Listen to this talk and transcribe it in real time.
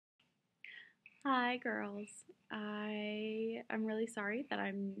Hi, girls. I'm really sorry that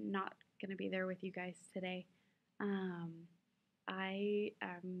I'm not gonna be there with you guys today. Um, I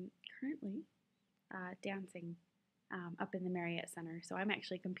am currently dancing up in the Marriott Center, so I'm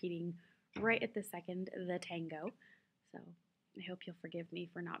actually competing right at the second, the tango. So I hope you'll forgive me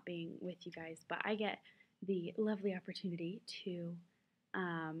for not being with you guys, but I get the lovely opportunity to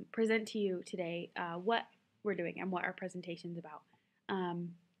present to you today what we're doing and what our presentation's about.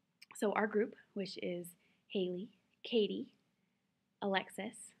 Um, so our group, which is Haley, Katie,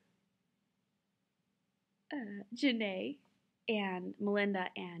 Alexis, Janae, and Melinda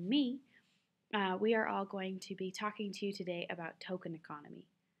and me, we are all going to be talking to you today about token economy.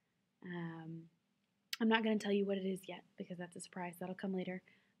 Um, I'm not going to tell you what it is yet because that's a surprise. That'll come later.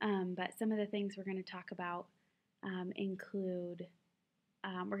 But some of the things we're going to talk about include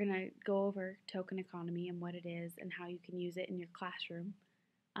we're going to go over token economy and what it is and how you can use it in your classroom.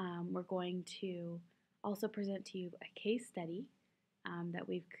 We're going to also present to you a case study that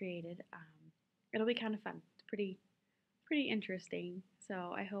we've created. It'll be kind of fun. It's pretty interesting.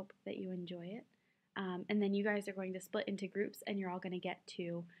 So I hope that you enjoy it. And then you guys are going to split into groups, and you're all going to get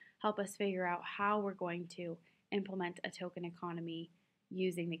to help us figure out how we're going to implement a token economy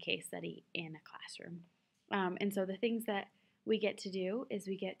using the case study in a classroom. And so the things that we get to do is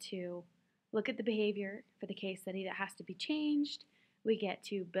we get to look at the behavior for the case study that has to be changed. We get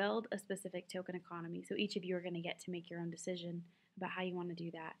to build a specific token economy. So each of you are going to get to make your own decision about how you want to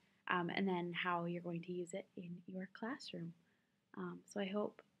do that, and then how you're going to use it in your classroom. So I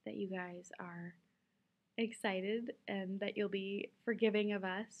hope that you guys are excited and that you'll be forgiving of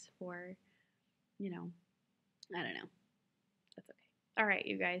us for, I don't know. That's okay. All right,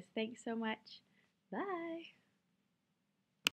 you guys. Thanks so much. Bye.